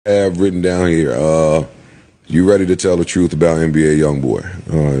have written down here. You ready to tell the truth about NBA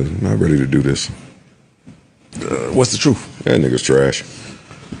Youngboy? Not ready to do this. What's the truth? That nigga's trash.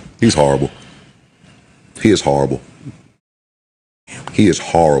 He's horrible. He is horrible. He is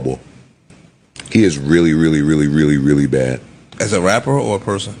horrible. He is really, really, really, really, really bad. As a rapper or a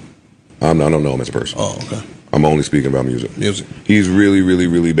person? I don't know him as a person. Oh, okay. I'm only speaking about music. Music. He's really, really,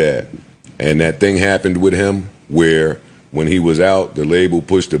 really bad. And that thing happened with him where when he was out, the label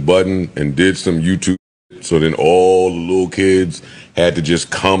pushed a button and did some YouTube. So then all the little kids had to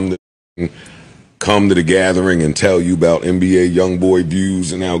just come to the gathering and tell you about NBA Youngboy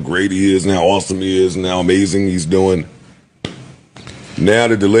views and how great he is and how awesome he is and how amazing he's doing. Now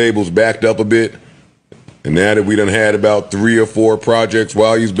that the label's backed up a bit, and now that we done had about 3 or 4 projects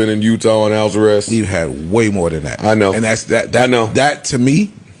while he's been in Utah on house arrest. You've had way more than that. I know. And I know. That to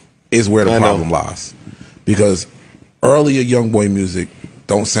me is where the problem lies. Because earlier Youngboy music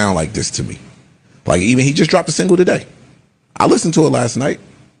don't sound like this to me. Like even he just dropped a single today. I listened to it last night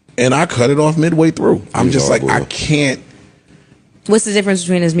and I cut it off midway through. I'm just like, I can't. What's the difference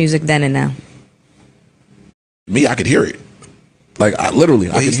between his music then and now? Me, I could hear it. Like I literally,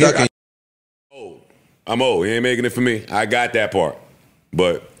 I could hear it. I'm old. He ain't making it for me. I got that part.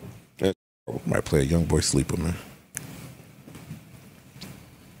 But might play a Youngboy sleeper, man.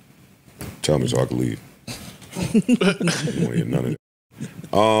 Tell me so I can leave. You won't hear none of that.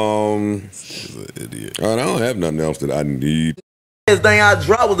 He's an idiot. I don't have nothing else that I need. This thing I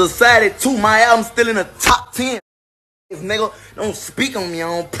dropped was decided to my album still in the top 10. This nigga don't speak on me. I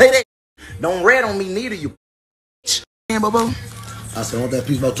don't play that. Don't read on me neither. You Bobo. I said, want that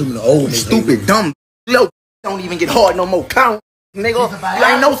piece about 2 minutes old. Stupid, dumb. Yo, don't even get hard no more. Count, nigga.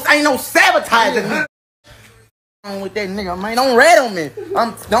 You ain't no sabotaging me. On with that nigga, man. Don't read on me.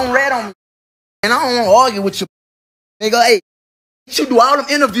 Don't read on me. And I don't want to argue with you, nigga. Hey, you do all them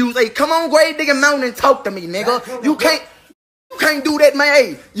interviews. Hey, come on, Grave Digger Mountain and talk to me, nigga. You can't do that, man.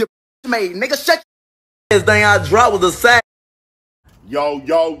 Hey, you made, nigga. Shut this thing I dropped was a sack. Yo,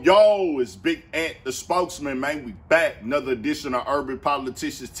 it's Big Ant, the spokesman, man. We back. Another edition of Urban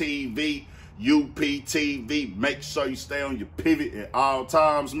Politicians TV, UPTV. Make sure you stay on your pivot at all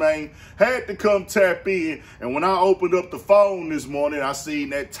times, man. Had to come tap in. And when I opened up the phone this morning, I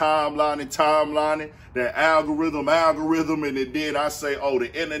seen that timelining, that algorithm. And then I say, oh,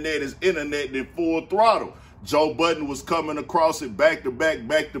 the internet is internet in full throttle. Joe Budden was coming across it back to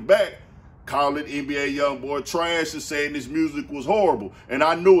back. Calling NBA Youngboy trash and saying his music was horrible. And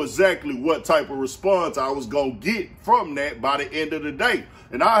I knew exactly what type of response I was going to get from that by the end of the day.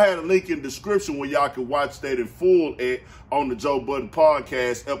 And I had a link in the description where y'all can watch that in full on the Joe Budden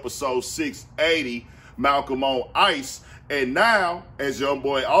podcast, episode 680, Malcolm on Ice. And now, as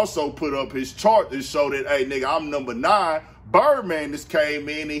Youngboy also put up his chart and showed that, hey, nigga, I'm number 9. Birdman just came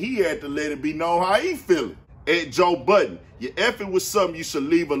in and he had to let it be known how he feeling. At Joe Budden, your effing was something you should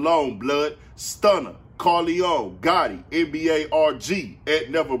leave alone, blood. Stunner, Carleone, Gotti, NBA RG, at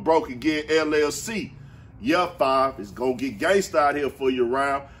Never Broke Again LLC. Yeah, 5, it's gonna get gangsta out here for you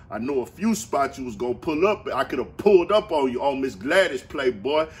around. I know a few spots you was gonna pull up. I could have pulled up on you on Miss Gladys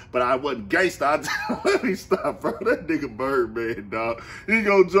Playboy, but I wasn't gangsta. Let me stop, bro. That nigga Birdman, dog. He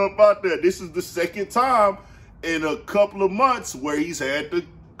gonna jump out there. This is the second time in a couple of months where he's had to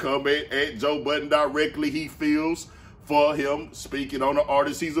come at Joe Budden directly. He feels for him speaking on the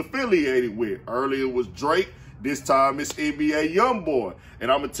artist he's affiliated with. Earlier was Drake. This time it's NBA Youngboy.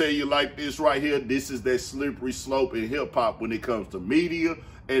 And I'm going to tell you like this right here. This is that slippery slope in hip-hop when it comes to media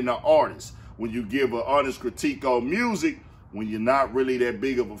and the artist. When you give an honest critique on music, when you're not really that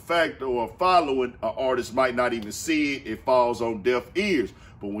big of a factor or a following, an artist might not even see it. It falls on deaf ears.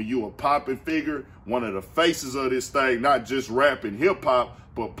 But when you a popping figure, one of the faces of this thing, not just rap and hip-hop,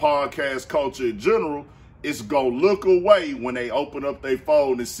 but podcast culture in general, it's going to look away when they open up their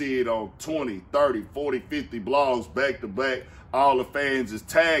phone and see it on 20, 30, 40, 50 blogs back to back. All the fans is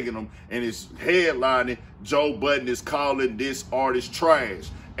tagging them and it's headlining, Joe Budden is calling this artist trash.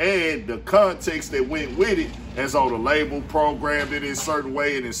 And the context that went with it, as on the label programmed it in a certain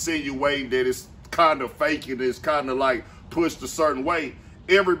way and insinuating that it's kind of fake and it's kind of like pushed a certain way.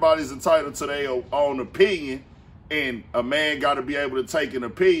 Everybody's entitled to their own opinion. And a man got to be able to take an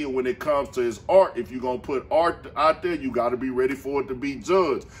opinion when it comes to his art. If you're going to put art out there, you got to be ready for it to be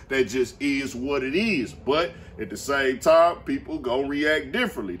judged. That just is what it is. But at the same time, people going to react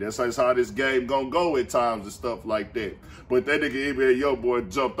differently. That's how this game going to go at times and stuff like that. But that nigga NBA Youngboy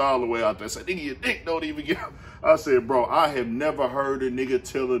jumped all the way out there. Said, nigga, your dick don't even get out. I said, bro, I have never heard a nigga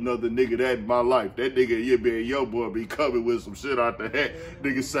tell another nigga that in my life. That nigga NBA Youngboy be coming with some shit out the hat.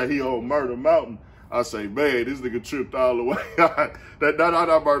 Nigga say he on Murder Mountain. I say, man, this nigga tripped all the way. That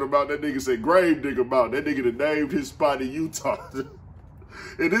I heard about, that nigga said grave digger about. That nigga that named his spot in Utah.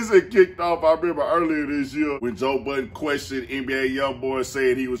 And this had kicked off, I remember earlier this year when Joe Budden questioned NBA Youngboy,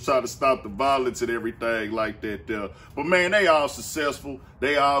 saying he was trying to stop the violence and everything like that there. But man, they all successful.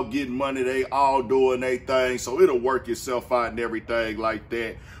 They all getting money. They all doing their thing. So it'll work itself out and everything like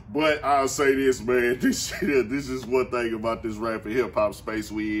that. But I'll say this, man, this is one thing about this rap and hip hop space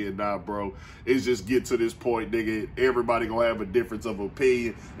we in now, bro. It's just get to this point, nigga. Everybody gonna have a difference of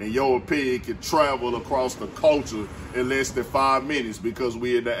opinion, and your opinion can travel across the culture in less than 5 minutes because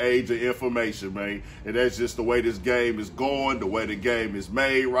we in the age of information, man. And that's just the way this game is going, the way the game is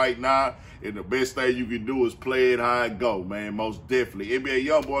made right now. And the best thing you can do is play it how it go, man. Most definitely. NBA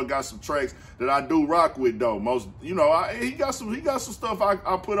Youngboy got some tracks that I do rock with, though. Most, you know, he got some stuff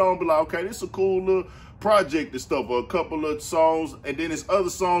I put on, be like, okay, this is a cool little project and stuff, or a couple of songs, and then there's other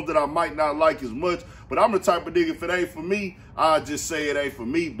songs that I might not like as much. But I'm the type of nigga, if it ain't for me, I'll just say it ain't for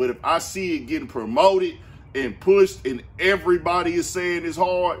me. But if I see it getting promoted and pushed and everybody is saying it's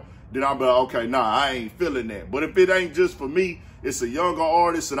hard, then I'll be like, okay, nah, I ain't feeling that. But if it ain't just for me, it's a younger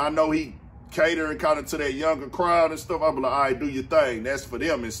artist, and I know he catering kind of to that younger crowd and stuff, I'll be like, all right, do your thing. That's for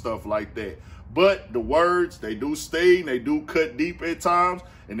them and stuff like that. But the words, they do sting, they do cut deep at times,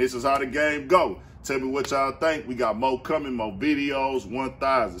 and this is how the game go. Tell me what y'all think. We got more coming, more videos,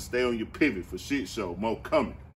 1000. Stay on your pivot for shit show. More coming.